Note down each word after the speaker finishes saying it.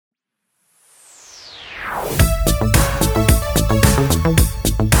Hello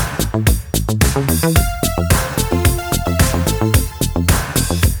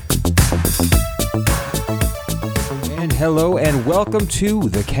and welcome to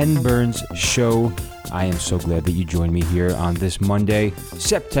the Ken Burns Show. I am so glad that you joined me here on this Monday,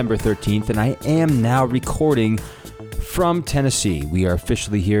 September 13th, and I am now recording from Tennessee. We are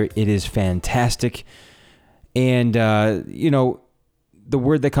officially here. It is fantastic. And, the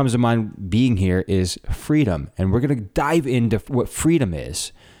word that comes to mind being here is freedom. And we're going to dive into what freedom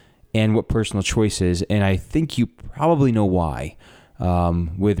is and what personal choice is. And I think you probably know why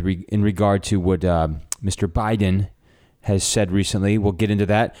in regard to what Mr. Biden has said recently. We'll get into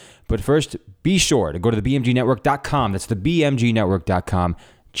that. But first, be sure to go to the BMGnetwork.com. That's the BMGnetwork.com.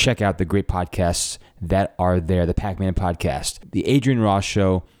 Check out the great podcasts that are there. The Pac-Man Podcast, The Adrian Ross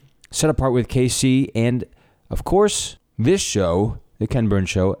Show, Set Apart with KC, and, of course, this show, The Ken Burns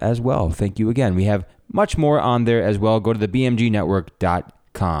Show, as well. Thank you again. We have much more on there as well. Go to the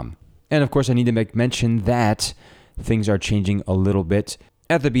BMGnetwork.com. And, of course, I need to make mention that things are changing a little bit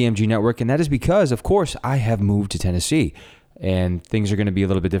at the BMG Network, and that is because, of course, I have moved to Tennessee, and things are going to be a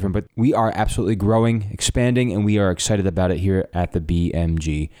little bit different, but we are absolutely growing, expanding, and we are excited about it here at the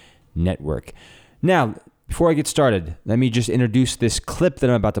BMG Network. Now, before I get started, let me just introduce this clip that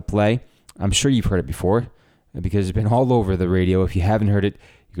I'm about to play. I'm sure you've heard it before, because it's been all over the radio. If you haven't heard it,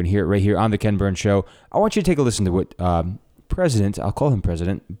 you can hear it right here on the Ken Burns Show. I want you to take a listen to what I'll call him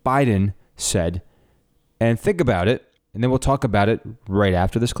President Biden said, and think about it. And then we'll talk about it right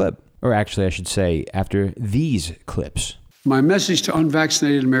after this clip. Or actually, I should say, after these clips. My message to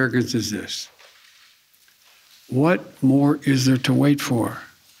unvaccinated Americans is this. What more is there to wait for?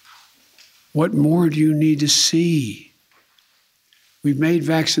 What more do you need to see? We've made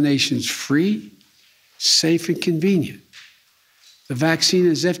vaccinations free, safe, and convenient. The vaccine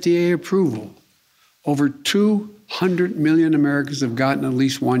has FDA approval. Over 200 million Americans have gotten at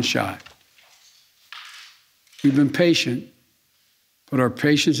least one shot. We've been patient, but our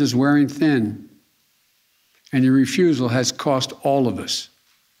patience is wearing thin, and your refusal has cost all of us.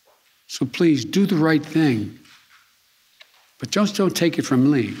 So please do the right thing, but just don't take it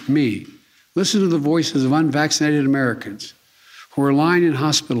from me. Listen to the voices of unvaccinated Americans who are lying in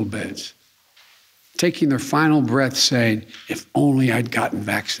hospital beds, taking their final breath saying, if only I'd gotten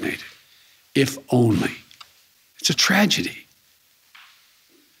vaccinated. If only. It's a tragedy.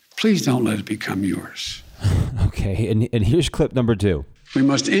 Please don't let it become yours. Okay, and here's clip number 2. We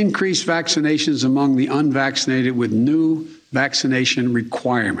must increase vaccinations among the unvaccinated with new vaccination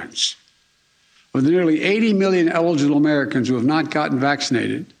requirements. Of the nearly 80 million eligible Americans who have not gotten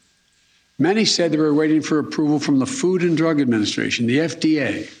vaccinated, many said they were waiting for approval from the Food and Drug Administration, the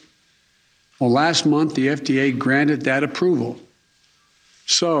FDA. Well, last month, the FDA granted that approval.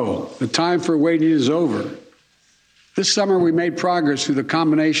 So the time for waiting is over. This summer, we made progress through the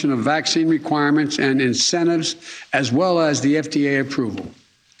combination of vaccine requirements and incentives, as well as the FDA approval.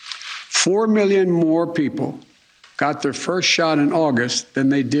 4 million more people got their first shot in August than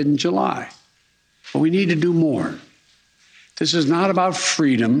they did in July. But we need to do more. This is not about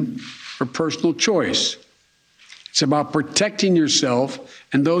freedom or personal choice. It's about protecting yourself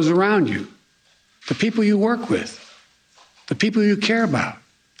and those around you, the people you work with, the people you care about,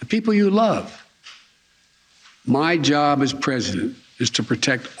 the people you love. My job as president is to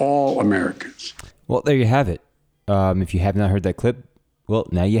protect all Americans. Well, there you have it. If you have not heard that clip, well,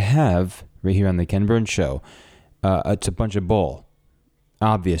 now you have right here on the Ken Burns Show. It's a bunch of bull,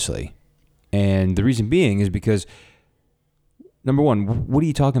 obviously. And the reason being is because, number one, what are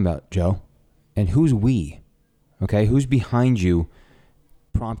you talking about, Joe? And who's we? Okay, who's behind you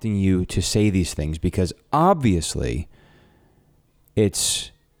prompting you to say these things? Because obviously it's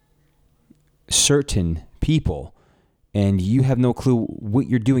certain people, and you have no clue what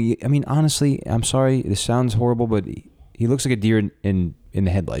you're doing. I mean, honestly, I'm sorry, this sounds horrible, but he looks like a deer in the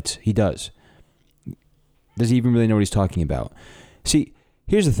headlights. He does. Does he even really know what he's talking about? See,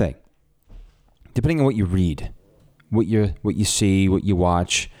 here's the thing. Depending on what you read, what you see, what you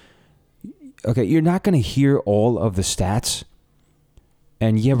watch, okay, you're not going to hear all of the stats.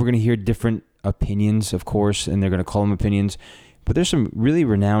 And yeah, we're going to hear different opinions, of course, and they're going to call them opinions. But there's some really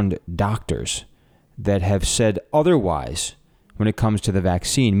renowned doctors that have said otherwise when it comes to the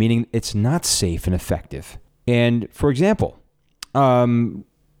vaccine, meaning it's not safe and effective. And for example,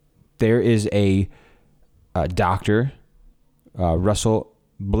 there is a doctor, Russell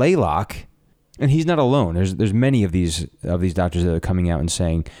Blaylock, and he's not alone. There's many of these doctors that are coming out and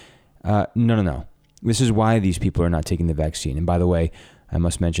saying, no. This is why these people are not taking the vaccine. And by the way, I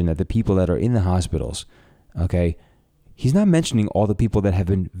must mention that the people that are in the hospitals, okay, He's not mentioning all the people that have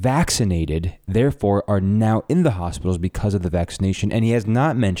been vaccinated, therefore are now in the hospitals because of the vaccination. And he has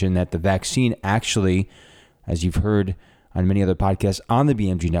not mentioned that the vaccine actually, as you've heard on many other podcasts on the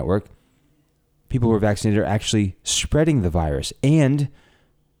BMG network, people who are vaccinated are actually spreading the virus. And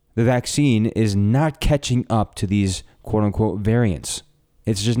the vaccine is not catching up to these quote unquote variants.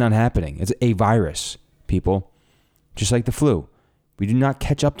 It's just not happening. It's a virus, people. Just like the flu. We do not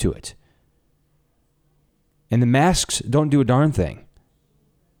catch up to it. And the masks don't do a darn thing.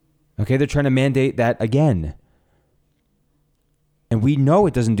 Okay, they're trying to mandate that again. And we know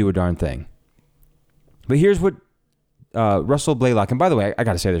it doesn't do a darn thing. But here's what Russell Blaylock, and by the way, I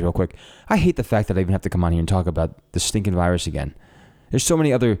got to say this real quick. I hate the fact that I even have to come on here and talk about the stinking virus again. There's so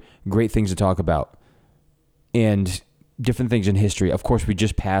many other great things to talk about and different things in history. Of course, we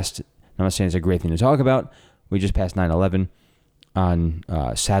just passed, I'm not saying it's a great thing to talk about, we just passed 9/11 on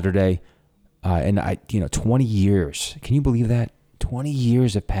Saturday. And 20 years. Can you believe that? 20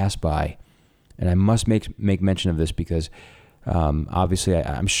 years have passed by. And I must make mention of this because obviously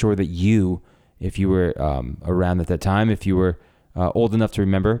I'm sure that you, if you were around at that time, if you were old enough to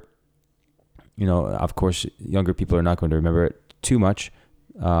remember, of course, younger people are not going to remember it too much.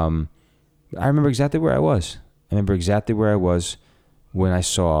 I remember exactly where I was. I remember exactly where I was when I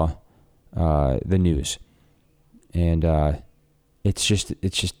saw the news. And it's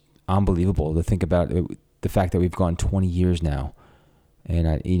just unbelievable to think about the fact that we've gone 20 years now,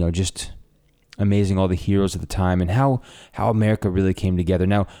 and just amazing, all the heroes at the time and how America really came together.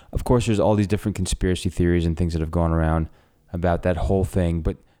 Now, of course, there's all these different conspiracy theories and things that have gone around about that whole thing,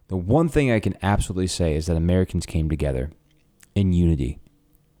 but the one thing I can absolutely say is that Americans came together in unity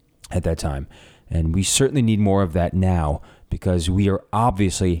at that time, and we certainly need more of that now because we are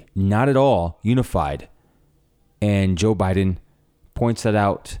obviously not at all unified, and Joe Biden points that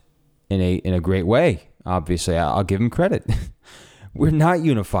out in a great way. Obviously, I'll give him credit. We're not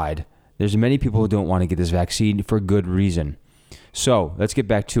unified. There's many people who don't want to get this vaccine for good reason. So let's get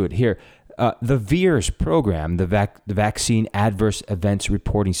back to it here. The VAERS program, the Vaccine Adverse Events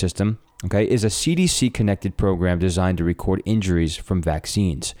Reporting System, okay, is a CDC-connected program designed to record injuries from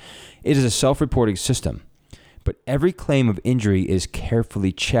vaccines. It is a self-reporting system, but every claim of injury is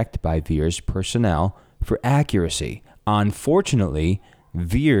carefully checked by VAERS personnel for accuracy. Unfortunately,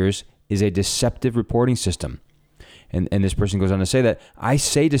 VAERS is a deceptive reporting system. And this person goes on to say that, I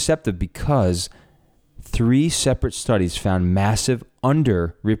say deceptive because 3 separate studies found massive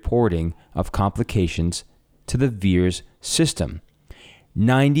under-reporting of complications to the VAERS system.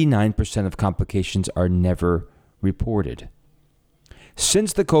 99% of complications are never reported.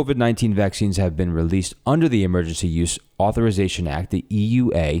 Since the COVID-19 vaccines have been released under the Emergency Use Authorization Act, the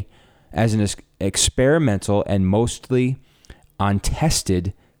EUA, as an experimental and mostly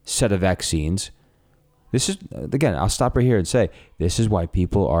untested set of vaccines. This is, again, I'll stop right here and say, this is why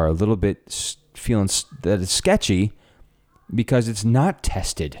people are a little bit feeling that it's sketchy, because it's not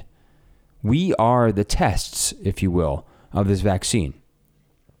tested. We are the tests, if you will, of this vaccine.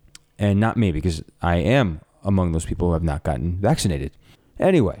 And not me, because I am among those people who have not gotten vaccinated.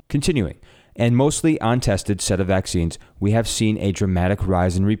 Anyway, continuing. And mostly untested set of vaccines, we have seen a dramatic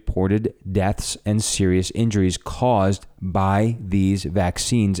rise in reported deaths and serious injuries caused by these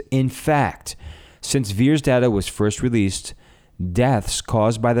vaccines. In fact, since VAERS data was first released, deaths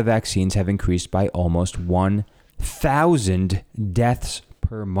caused by the vaccines have increased by almost 1,000 deaths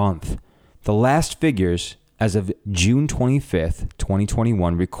per month. The last figures, as of June 25th,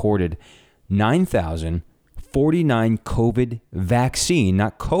 2021, recorded 9,049 COVID vaccine,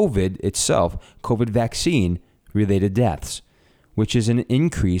 not COVID itself, COVID vaccine related deaths, which is an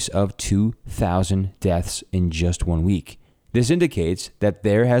increase of 2,000 deaths in just 1 week. This indicates that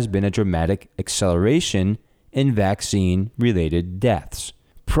there has been a dramatic acceleration in vaccine-related deaths.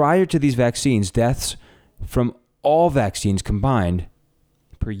 Prior to these vaccines, deaths from all vaccines combined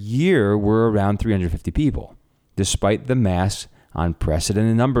per year were around 350 people. Despite the mass,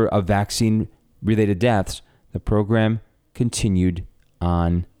 unprecedented number of vaccine-related deaths, the program continued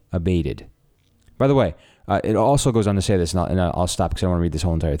unabated. By the way, it also goes on to say this, and I'll stop because I don't want to read this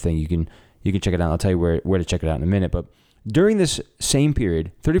whole entire thing. You can check it out. I'll tell you where to check it out in a minute. But during this same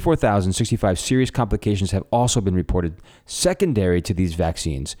period, 34,065 serious complications have also been reported secondary to these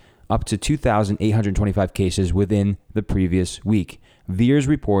vaccines, up to 2,825 cases within the previous week. VAERS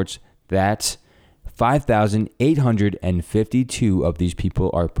reports that 5,852 of these people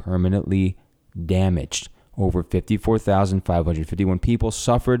are permanently damaged. Over 54,551 people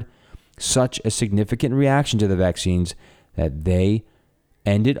suffered such a significant reaction to the vaccines that they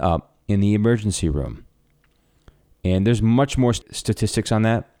ended up in the emergency room. And there's much more statistics on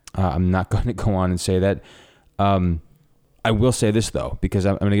that. I'm not going to go on and say that. I will say this though, because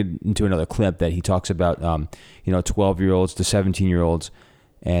I'm going to get into another clip that he talks about, 12-year-olds to 17-year-olds,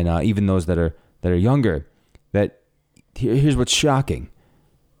 and even those that are younger. That here's what's shocking,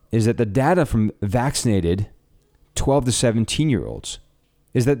 is that the data from vaccinated 12 to 17-year-olds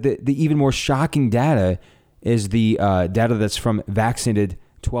is that the even more shocking data is the data that's from vaccinated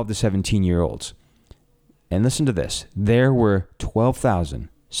 12 to 17-year-olds. And listen to this. There were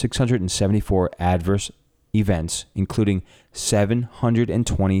 12,674 adverse events, including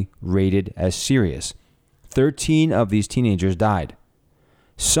 720 rated as serious. 13 of these teenagers died.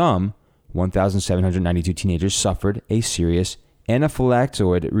 Some 1,792 teenagers suffered a serious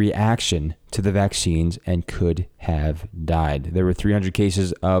anaphylactoid reaction to the vaccines and could have died. There were 300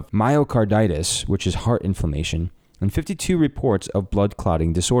 cases of myocarditis, which is heart inflammation, and 52 reports of blood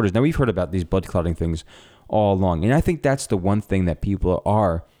clotting disorders. Now, we've heard about these blood clotting things all along, and I think that's the one thing that people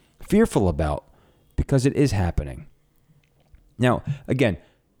are fearful about, because it is happening. Now, again,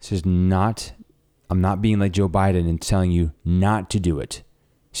 this is not, I'm not being like Joe Biden and telling you not to do it.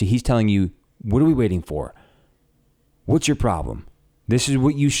 See, he's telling you, what are we waiting for? What's your problem? This is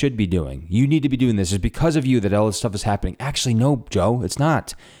what you should be doing. You need to be doing this. It's because of you that all this stuff is happening. Actually, no, Joe, it's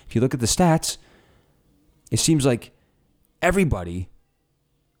not. If you look at the stats, it seems like everybody,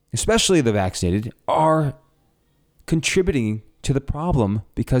 especially the vaccinated, are contributing to the problem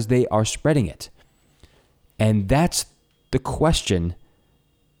because they are spreading it. And that's the question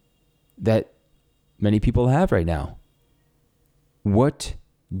that many people have right now. What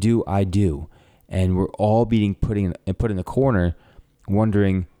do I do? And we're all being put in a corner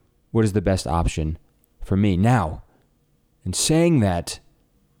wondering what is the best option for me. Now, in saying that,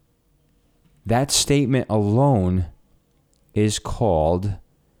 that statement alone is called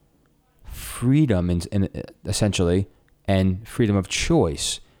freedom, essentially, and freedom of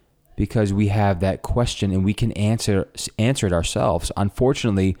choice, because we have that question and we can answer it ourselves.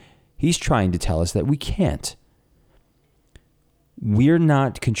 Unfortunately, he's trying to tell us that we can't. We're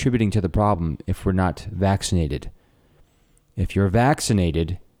not contributing to the problem if we're not vaccinated. If you're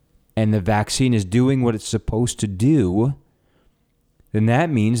vaccinated and the vaccine is doing what it's supposed to do, then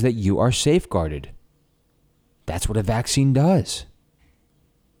that means that you are safeguarded. That's what a vaccine does.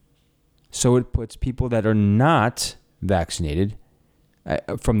 So it puts people that are not vaccinated,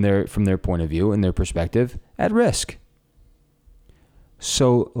 from their point of view and their perspective, at risk.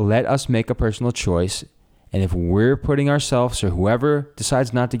 So let us make a personal choice. And if we're putting ourselves, or whoever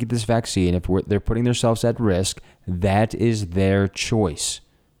decides not to get this vaccine, if they're putting themselves at risk, that is their choice.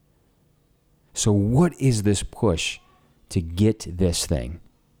 So what is this push to get this thing?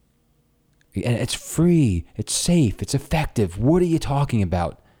 And it's free, it's safe, it's effective. What are you talking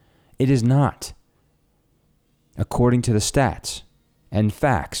about? It is not. According to the stats and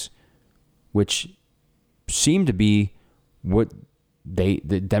facts, which seem to be what the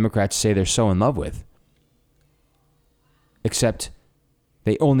Democrats say they're so in love with. Except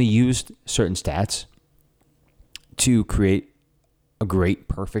they only used certain stats to create a great,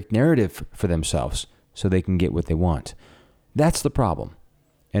 perfect narrative for themselves so they can get what they want. That's the problem.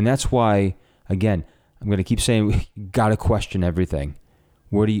 And that's why, again, I'm going to keep saying we got to question everything.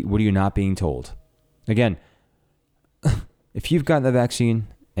 What are you not being told? Again, if you've gotten the vaccine,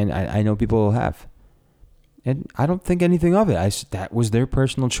 and I know people have, and I don't think anything of it. That was their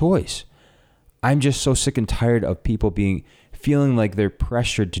personal choice. I'm just so sick and tired of people feeling like they're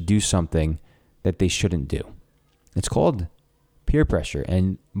pressured to do something that they shouldn't do. It's called peer pressure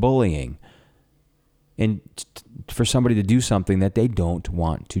and bullying. And for somebody to do something that they don't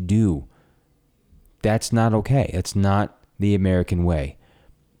want to do. That's not okay. It's not the American way.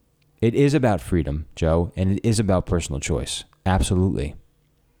 It is about freedom, Joe, and it is about personal choice. Absolutely.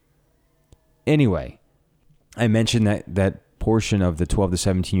 Anyway, I mentioned that portion of the 12 to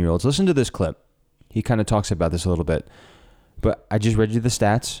 17-year-olds. Listen to this clip. He kind of talks about this a little bit. But I just read you the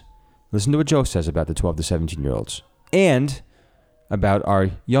stats. Listen to what Joe says about the 12 to 17-year-olds and about our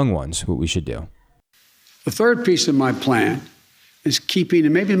young ones, what we should do. The third piece of my plan is keeping,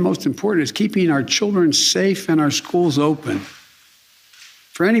 and maybe the most important, is keeping our children safe and our schools open.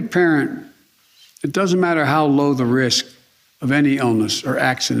 For any parent, it doesn't matter how low the risk of any illness or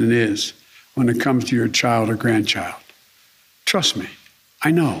accident is when it comes to your child or grandchild. Trust me,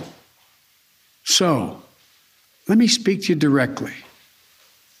 I know. So, let me speak to you directly.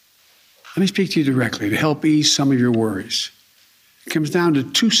 Let me speak to you directly to help ease some of your worries. It comes down to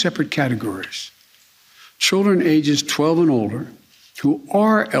two separate categories. Children ages 12 and older who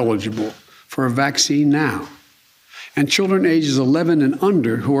are eligible for a vaccine now, and children ages 11 and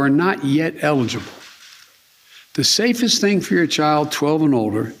under who are not yet eligible. The safest thing for your child 12 and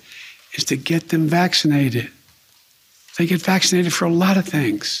older is to get them vaccinated. They get vaccinated for a lot of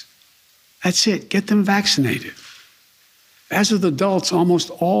things. That's it. Get them vaccinated. As with adults, almost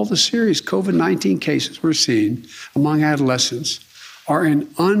all the serious COVID-19 cases we're seeing among adolescents are in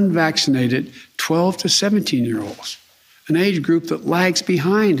unvaccinated 12 to 17-year-olds, an age group that lags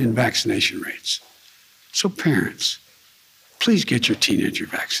behind in vaccination rates. So parents, please get your teenager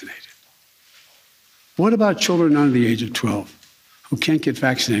vaccinated. What about children under the age of 12 who can't get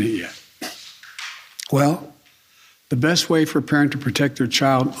vaccinated yet? Well, the best way for a parent to protect their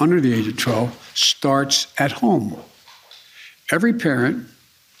child under the age of 12 starts at home. Every parent,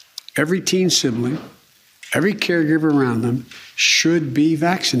 every teen sibling, every caregiver around them should be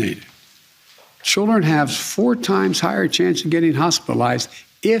vaccinated. Children have 4 times higher chance of getting hospitalized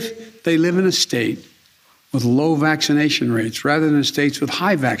if they live in a state with low vaccination rates rather than states with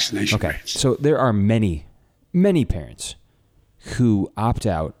high vaccination rates. So there are many, many parents who opt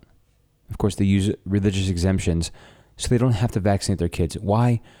out. Of course, they use religious exemptions so they don't have to vaccinate their kids.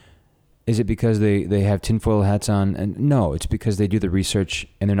 Why? Is it because they have tinfoil hats on? And no, it's because they do the research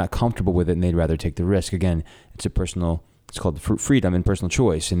and they're not comfortable with it and they'd rather take the risk. Again, it's called freedom and personal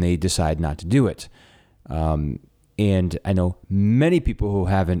choice, and they decide not to do it. And I know many people who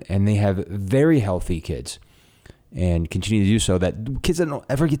haven't, and they have very healthy kids and continue to do so, that kids that don't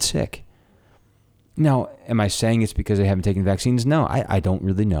ever get sick. Now, am I saying it's because they haven't taken vaccines? No, I don't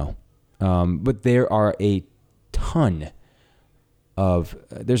really know. But there are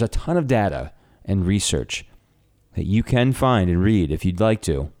there's a ton of data and research that you can find and read if you'd like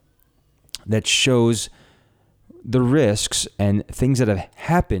to that shows the risks and things that have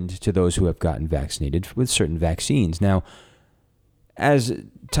happened to those who have gotten vaccinated with certain vaccines. Now, as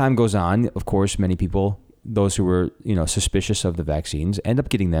time goes on, of course, many people, those who were, suspicious of the vaccines, end up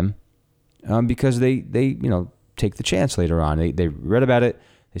getting them because they take the chance later on. They read about it,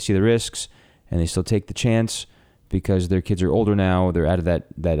 they see the risks, and they still take the chance because their kids are older now. They're out of that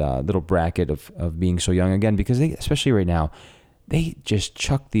little bracket of being so young again, because they, especially right now, they just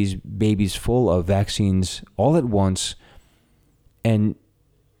chuck these babies full of vaccines all at once. And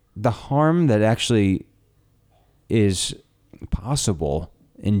the harm that actually is possible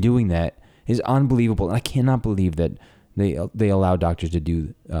in doing that is unbelievable. And I cannot believe that they allow doctors to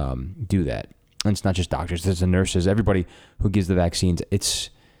do that. And it's not just doctors, it's the nurses, everybody who gives the vaccines. It's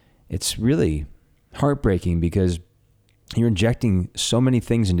really heartbreaking because you're injecting so many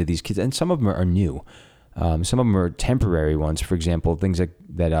things into these kids, and some of them are new. Some of them are temporary ones. For example, things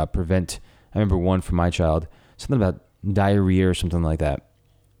that prevent. I remember one for my child, something about diarrhea or something like that.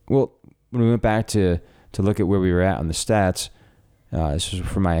 Well, when we went back to look at where we were at on the stats, this was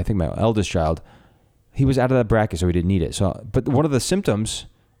for my eldest child. He was out of that bracket, so he didn't need it. So, but one of the symptoms,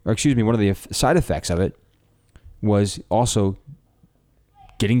 one of the side effects of it, was also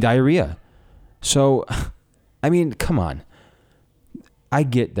getting diarrhea. So, I mean, come on. I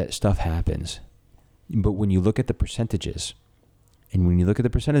get that stuff happens. But when you look at the percentages, when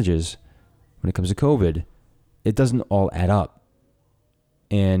it comes to COVID, it doesn't all add up.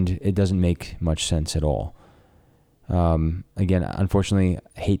 And it doesn't make much sense at all. Again, unfortunately,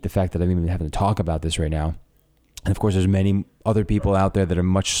 I hate the fact that I'm even having to talk about this right now. And of course, there's many other people out there that are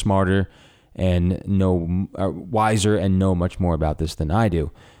much smarter and are wiser and know much more about this than I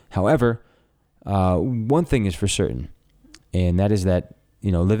do. However, one thing is for certain, and that is that,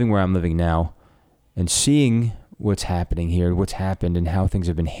 living where I'm living now and seeing what's happening here, what's happened and how things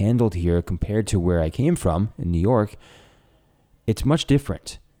have been handled here compared to where I came from in New York, it's much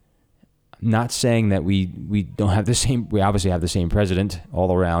different. I'm not saying that we don't have we obviously have the same president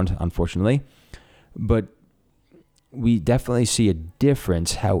all around, unfortunately, but we definitely see a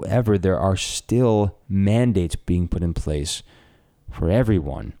difference. However, there are still mandates being put in place for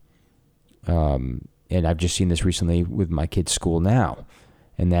everyone. And I've just seen this recently with my kids' school now,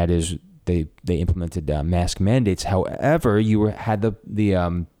 and that is they implemented mask mandates. However, you had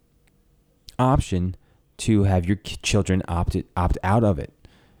the option to have your children opt out of it,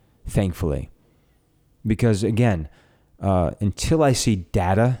 thankfully, because again, until I see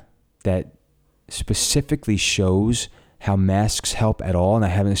data that specifically shows how masks help at all, and I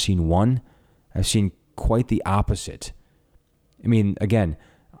haven't seen one, I've seen quite the opposite. I mean, again,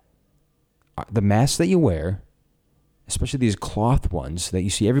 the masks that you wear, especially these cloth ones that you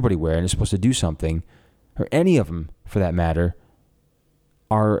see everybody wear and it's supposed to do something, or any of them for that matter,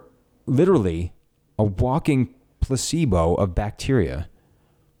 are literally a walking placebo of bacteria.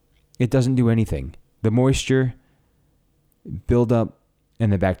 It doesn't do anything. The moisture buildup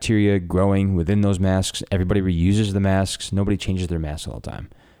and the bacteria growing within those masks, everybody reuses the masks. Nobody changes their masks all the time,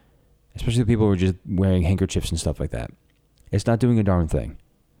 especially the people who are just wearing handkerchiefs and stuff like that. It's not doing a darn thing.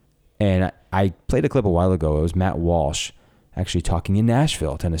 And I played a clip a while ago. It was Matt Walsh actually talking in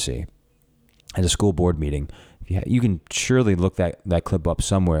Nashville, Tennessee, at a school board meeting. You can surely look that clip up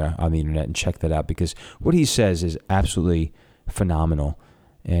somewhere on the internet and check that out, because what he says is absolutely phenomenal,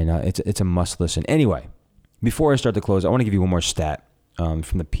 and it's a must listen. Anyway, before I start to close, I want to give you one more stat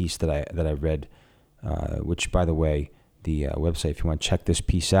from the piece that I read, which, by the way, the website, if you want to check this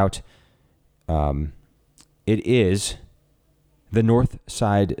piece out, it is the North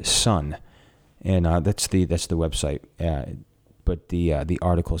Side Sun, and that's the website. But the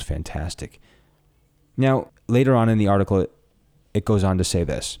article is fantastic. Now, later on in the article, it goes on to say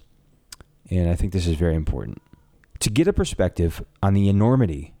this, and I think this is very important. To get a perspective on the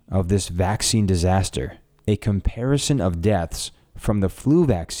enormity of this vaccine disaster, a comparison of deaths from the flu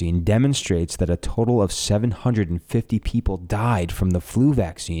vaccine demonstrates that a total of 750 people died from the flu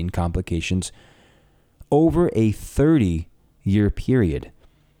vaccine complications over a 30-year period.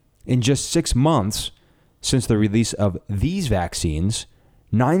 In just 6 months since the release of these vaccines,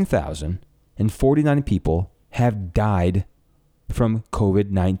 9,049 people have died from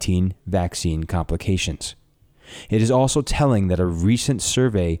COVID-19 vaccine complications. It is also telling that a recent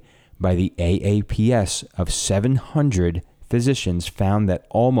survey by the AAPS of 700 physicians found that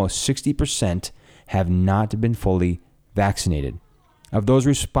almost 60% have not been fully vaccinated. Of those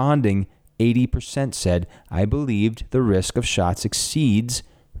responding, 80% said, "I believed the risk of shots exceeds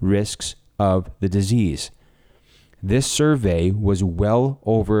risks of the disease." This survey was well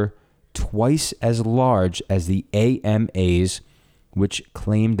over twice as large as the AMA's, which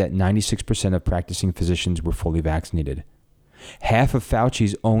claimed that 96% of practicing physicians were fully vaccinated. Half of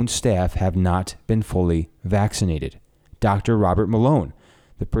Fauci's own staff have not been fully vaccinated. Dr. Robert Malone,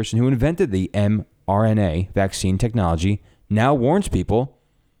 the person who invented the mRNA vaccine technology, now warns people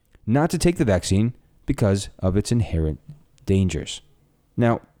not to take the vaccine because of its inherent dangers.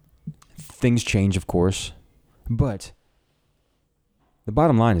 Now, things change, of course, but the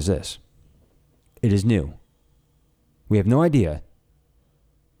bottom line is this. It is new. We have no idea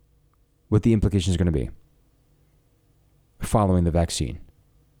what the implications are going to be following the vaccine.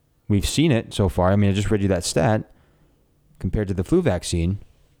 We've seen it so far. I mean, I just read you that stat compared to the flu vaccine,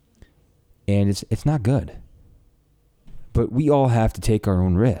 and it's not good. But we all have to take our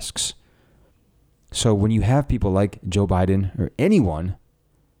own risks. So when you have people like Joe Biden or anyone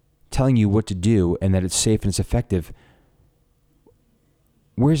telling you what to do and that it's safe and it's effective,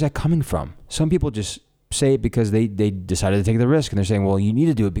 where's that coming from? Some people just say it because they decided to take the risk, and they're saying, well, you need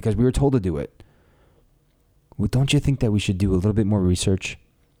to do it because we were told to do it. Well, don't you think that we should do a little bit more research?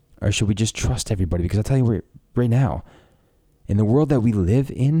 Or should we just trust everybody? Because I'll tell you right now, in the world that we live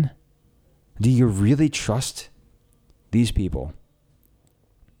in, do you really trust these people?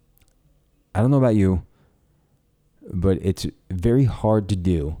 I don't know about you, but it's very hard to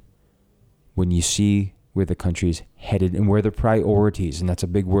do when you see where the country's headed and where the priorities, and that's a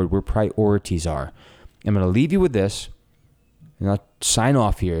big word, where priorities are. I'm going to leave you with this, and I'll sign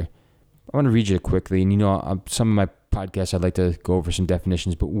off here. I want to read you quickly, and some of my podcasts I'd like to go over some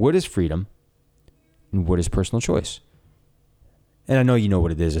definitions, but what is freedom and what is personal choice? And I know you know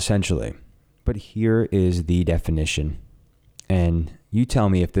what it is essentially, but here is the definition. And you tell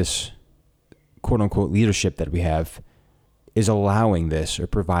me if this quote-unquote leadership that we have is allowing this or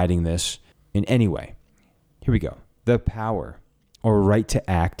providing this in any way. Here we go. The power or right to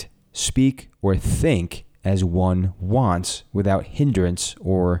act, speak, or think as one wants without hindrance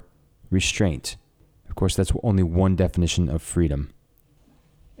or restraint. Of course, that's only one definition of freedom.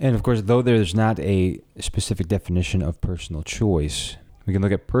 And of course, though there's not a specific definition of personal choice, we can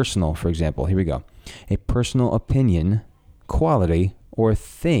look at personal, for example. Here we go. A personal opinion, quality, or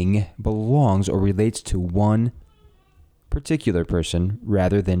thing belongs or relates to one particular person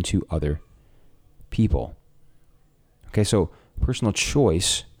rather than to other people. Okay, so personal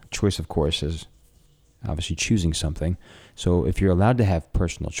choice, of course, is obviously choosing something. So if you're allowed to have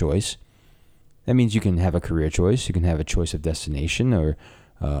personal choice, that means you can have a career choice, you can have a choice of destination or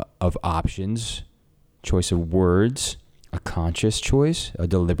of options, choice of words, a conscious choice, a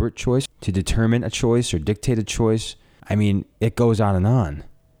deliberate choice, to determine a choice or dictate a choice. I mean, it goes on and on.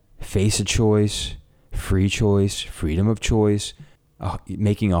 Face a choice, free choice, freedom of choice,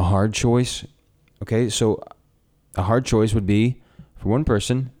 making a hard choice. Okay, so a hard choice would be, for one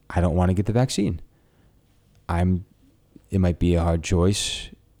person, I don't want to get the vaccine. It might be a hard choice,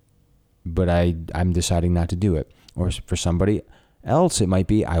 but I'm deciding not to do it. Or for somebody else, it might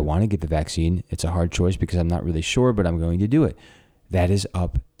be, I want to get the vaccine. It's a hard choice because I'm not really sure, but I'm going to do it. That is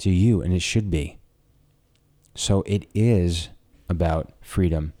up to you, and it should be. So it is about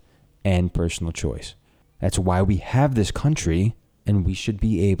freedom and personal choice. That's why we have this country And we should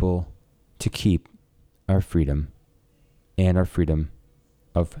be able to keep our freedom and our freedom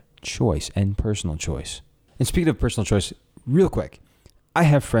of choice and personal choice. And speaking of personal choice, real quick, I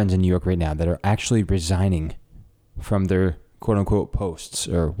have friends in New York right now that are actually resigning from their quote-unquote posts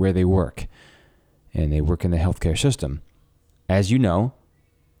or where they work. And they work in the healthcare system. As you know,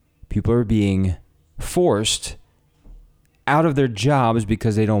 people are being forced out of their jobs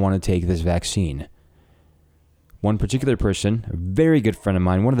because they don't want to take this vaccine. One particular person, a very good friend of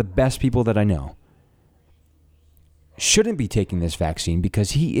mine, one of the best people that I know, shouldn't be taking this vaccine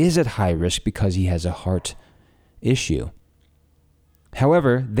because he is at high risk because he has a heart issue.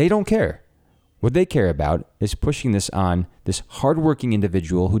 However, they don't care. What they care about is pushing this on this hardworking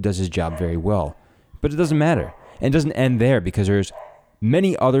individual who does his job very well. But it doesn't matter. And it doesn't end there because there's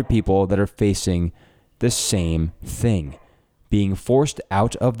many other people that are facing the same thing. Being forced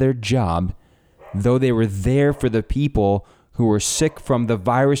out of their job, though they were there for the people who were sick from the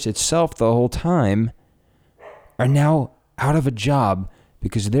virus itself the whole time, are now out of a job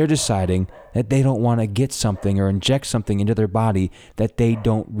because they're deciding that they don't want to get something or inject something into their body that they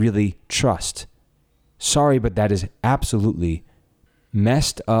don't really trust. Sorry, but that is absolutely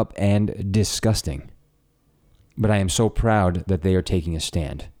messed up and disgusting. But I am so proud that they are taking a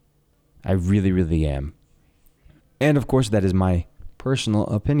stand. I really, really am. And of course, that is my personal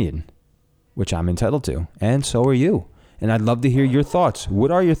opinion, which I'm entitled to. And so are you. And I'd love to hear your thoughts.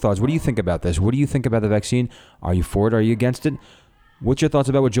 What are your thoughts? What do you think about this? What do you think about the vaccine? Are you for it? Are you against it? What's your thoughts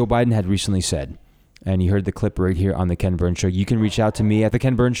about what Joe Biden had recently said? And you heard the clip right here on The Ken Burns Show. You can reach out to me at The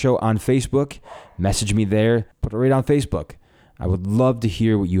Ken Burns Show on Facebook. Message me there. Put it right on Facebook. I would love to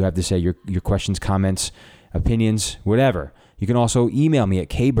hear what you have to say, your questions, comments, opinions, whatever. You can also email me at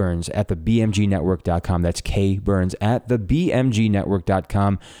kburns@thebmgnetwork.com. That's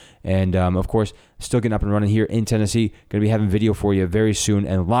kburns@thebmgnetwork.com. And, of course, still getting up and running here in Tennessee. Going to be having video for you very soon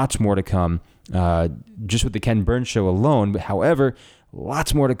and lots more to come just with The Ken Burns Show alone. But, however,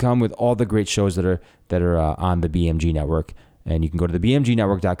 lots more to come with all the great shows that are on the BMG Network. And you can go to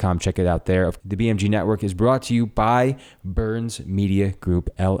thebmgnetwork.com, check it out there. The BMG Network is brought to you by Burns Media Group,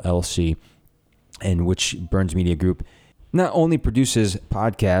 LLC, and which Burns Media Group not only produces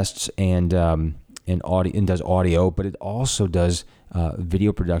podcasts and audio and does audio, but it also does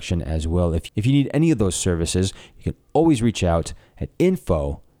video production as well. If you need any of those services, you can always reach out at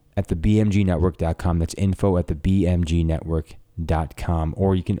info@thebmgnetwork.com. That's info@thebmgnetwork.com.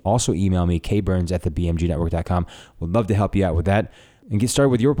 Or you can also email me, kburns@thebmgnetwork.com. Would love to help you out with that and get started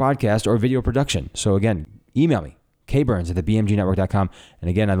with your podcast or video production. So again, email me, kburns@thebmgnetwork.com. And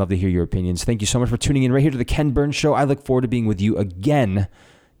again, I'd love to hear your opinions. Thank you so much for tuning in right here to The Ken Burns Show. I look forward to being with you again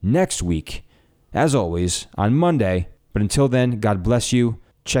next week, as always, on Monday. But until then, God bless you.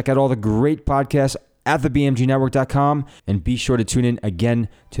 Check out all the great podcasts at thebmgnetwork.com. And be sure to tune in again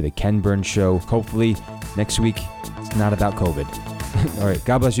to The Ken Burns Show. Hopefully next week, it's not about COVID. All right,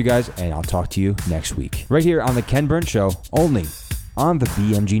 God bless you guys, and I'll talk to you next week. Right here on The Ken Burns Show, only on the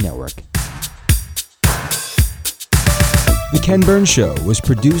BMG Network. The Ken Burns Show was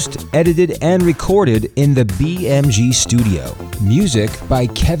produced, edited, and recorded in the BMG studio. Music by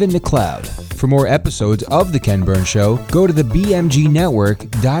Kevin MacLeod. For more episodes of The Ken Burns Show, go to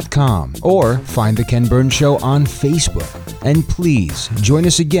thebmgnetwork.com or find The Ken Burns Show on Facebook. And please join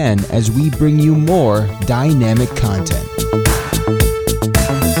us again as we bring you more dynamic content.